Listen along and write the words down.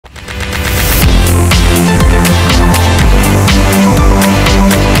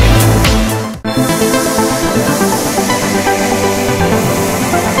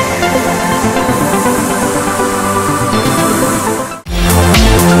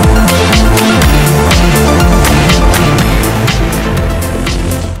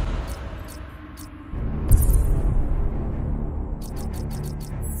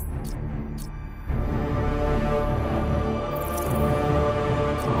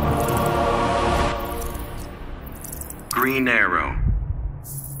Green arrow.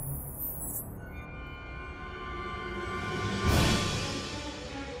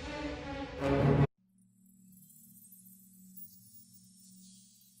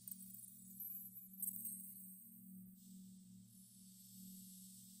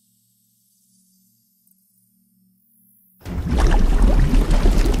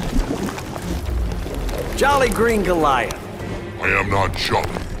 Jolly Green Goliath. I am not jolly,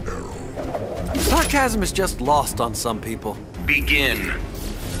 Arrow. Sarcasm is just lost on some people. Begin.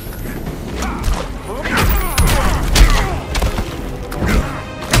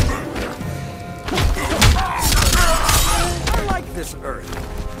 I like this earth.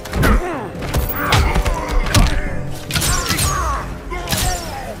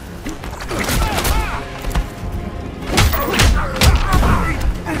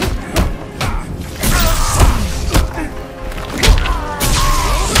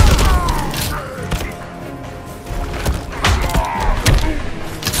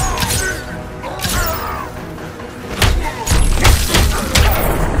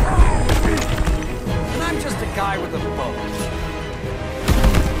 Guy with a bow.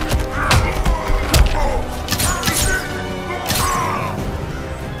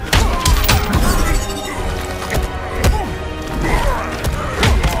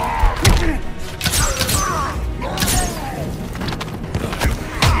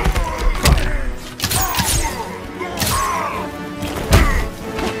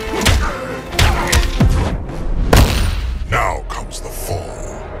 Now comes the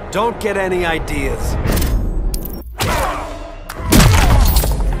fall. Don't get any ideas.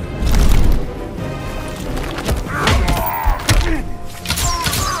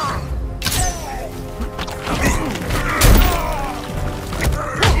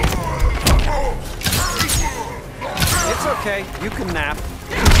 Okay, you can nap.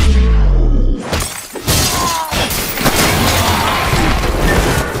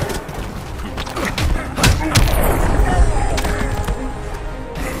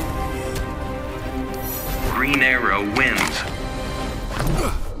 Green arrow wins.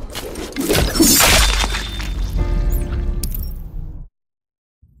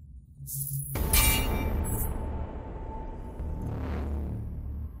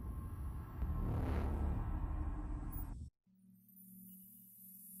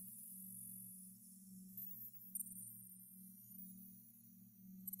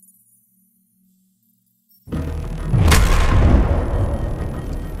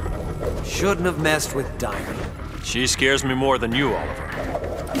 Shouldn't have messed with Diamond. She scares me more than you,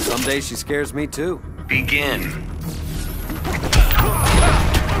 Oliver. Some days she scares me too. Begin.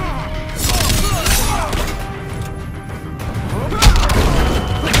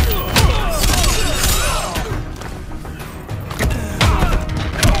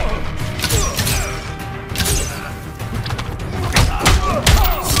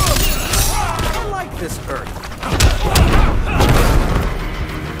 I like this earth.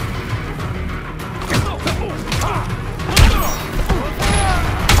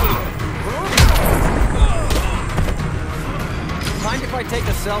 Mind if I take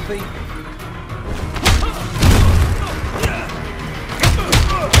a selfie?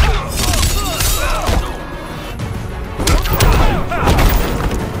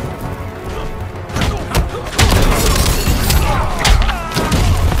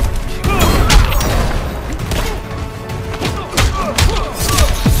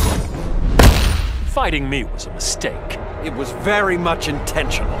 Fighting me was a mistake. It was very much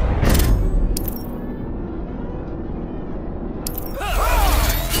intentional.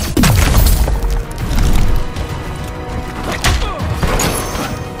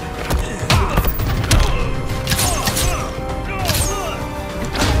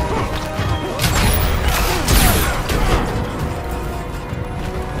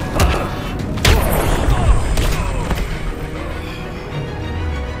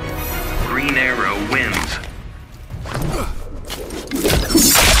 Green arrow wins.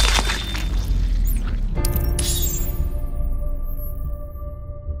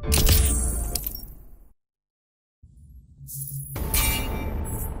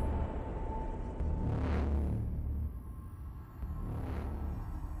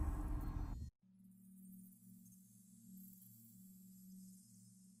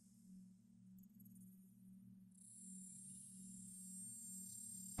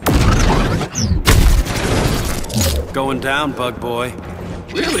 Going down, bug boy.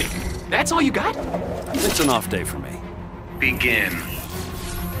 Really? That's all you got? It's an off day for me. Begin.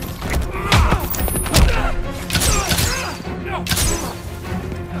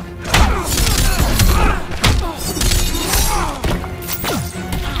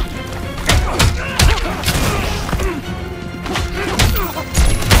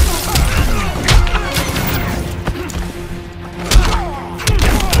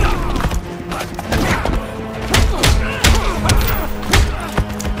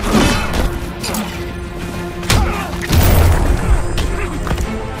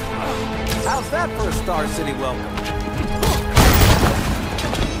 Star City welcome.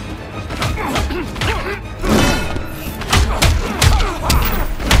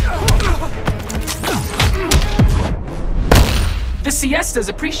 The siesta's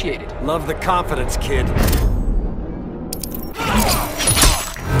appreciated. Love the confidence, kid.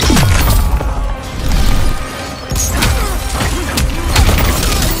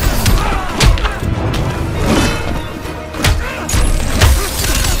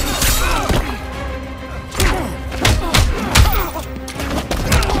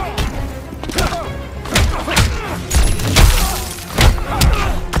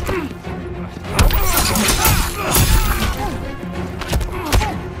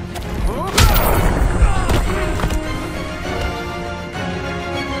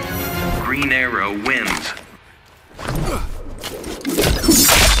 Green Arrow wins.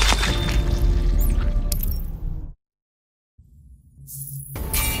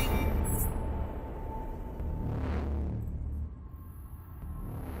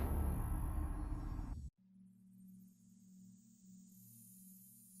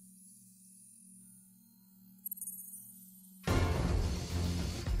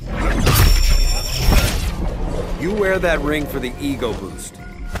 You wear that ring for the ego boost.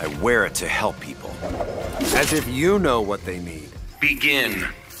 I wear it to help people. As if you know what they need. Begin.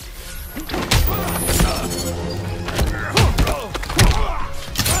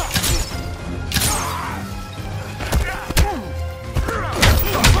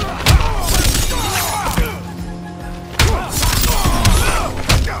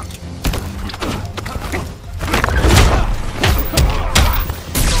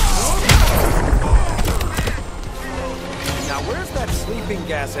 Now where's that sleeping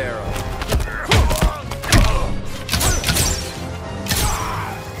gas arrow?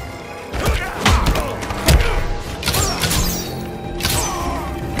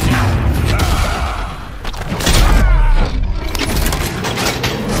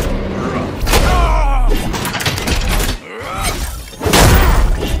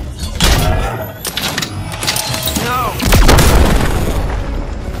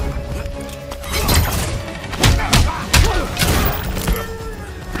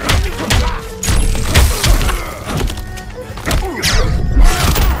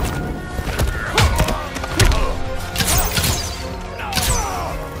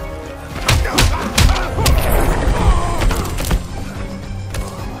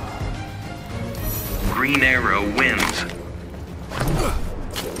 Green Arrow wins.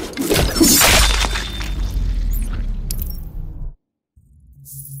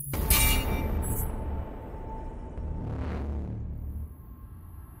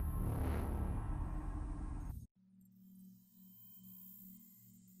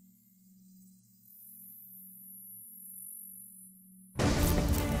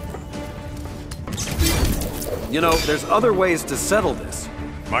 You know, there's other ways to settle this.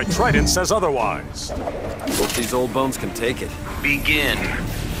 My trident says otherwise. Hope these old bones can take it. Begin.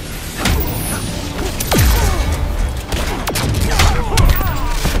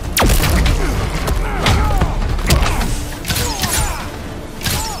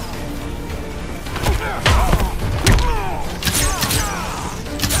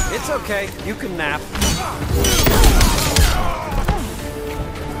 It's okay, you can nap.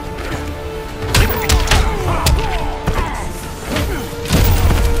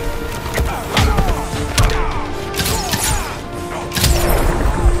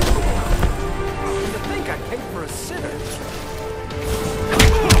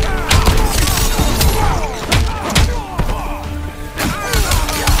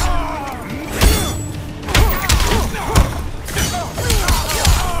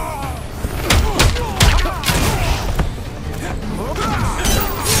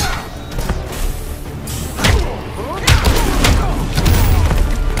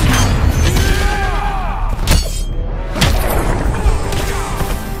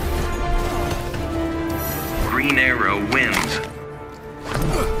 Green Arrow wins.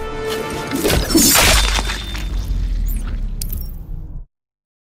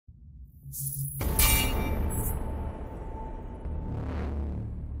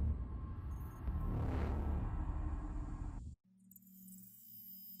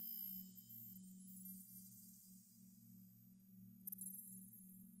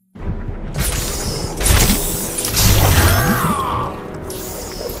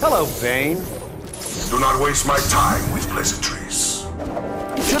 Hello, Bane. Do not waste my time with pleasantries.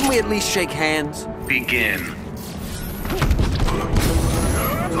 Shouldn't we at least shake hands? Begin.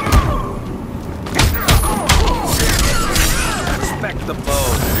 Respect the bow.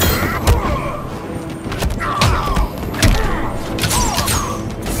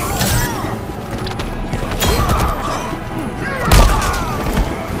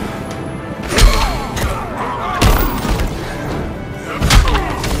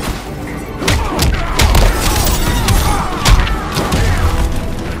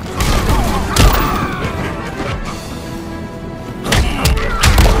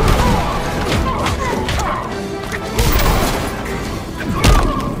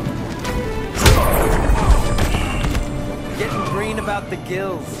 about the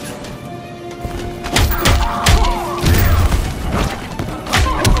gills.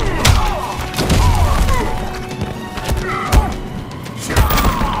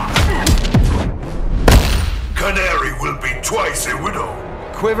 Canary will be twice a widow.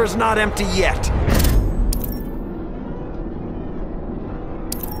 Quiver's not empty yet.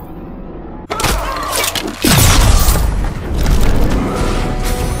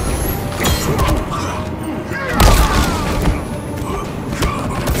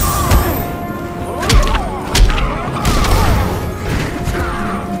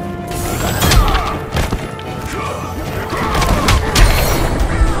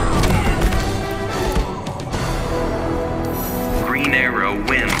 Green Arrow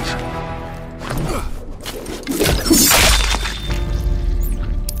wins.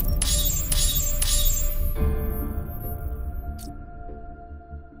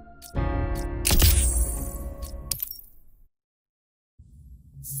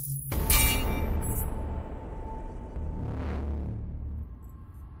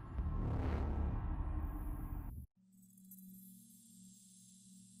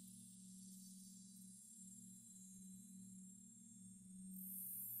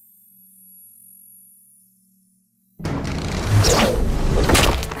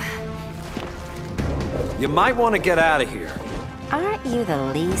 You might want to get out of here. Aren't you the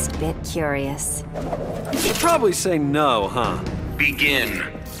least bit curious? You'd probably say no, huh? Begin.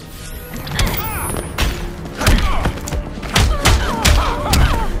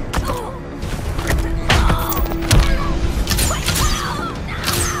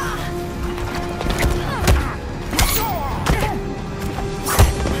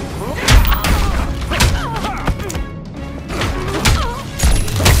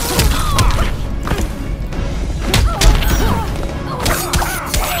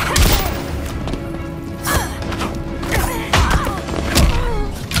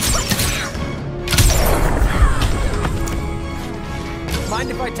 Mind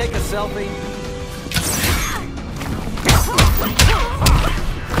if I take a selfie?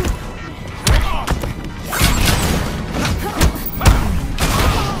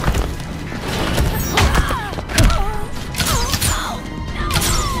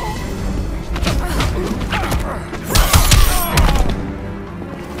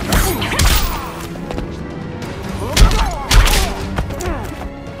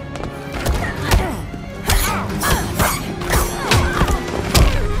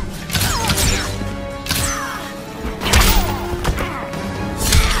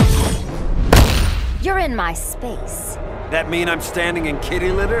 You're in my space. That mean I'm standing in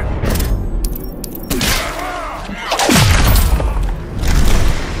kitty litter?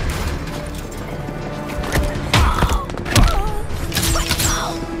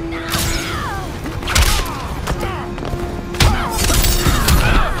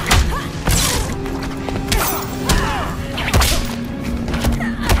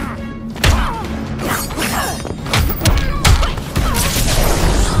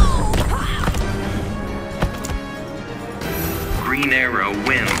 Green Arrow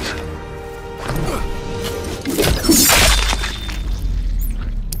wins.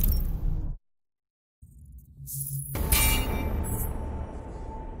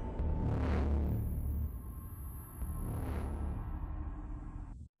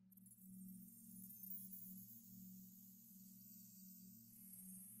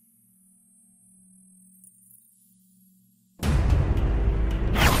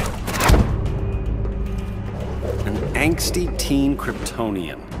 Angsty teen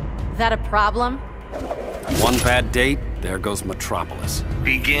Kryptonian. That a problem? One bad date, there goes Metropolis.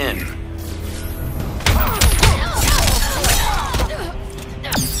 Begin.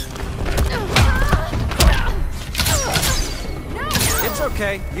 It's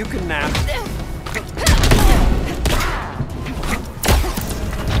okay, you can nap.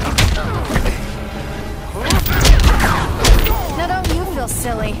 Now don't you feel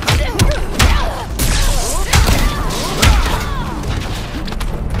silly?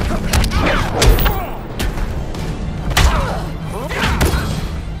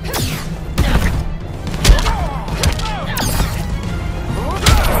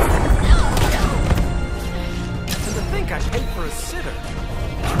 I paid for a sitter.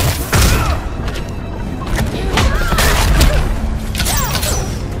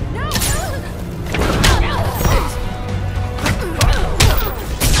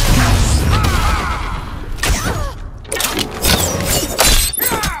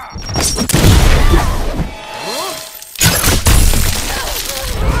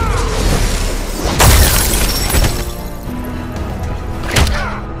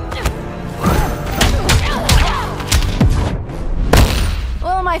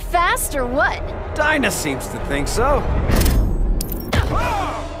 I fast or what? Dinah seems to think so.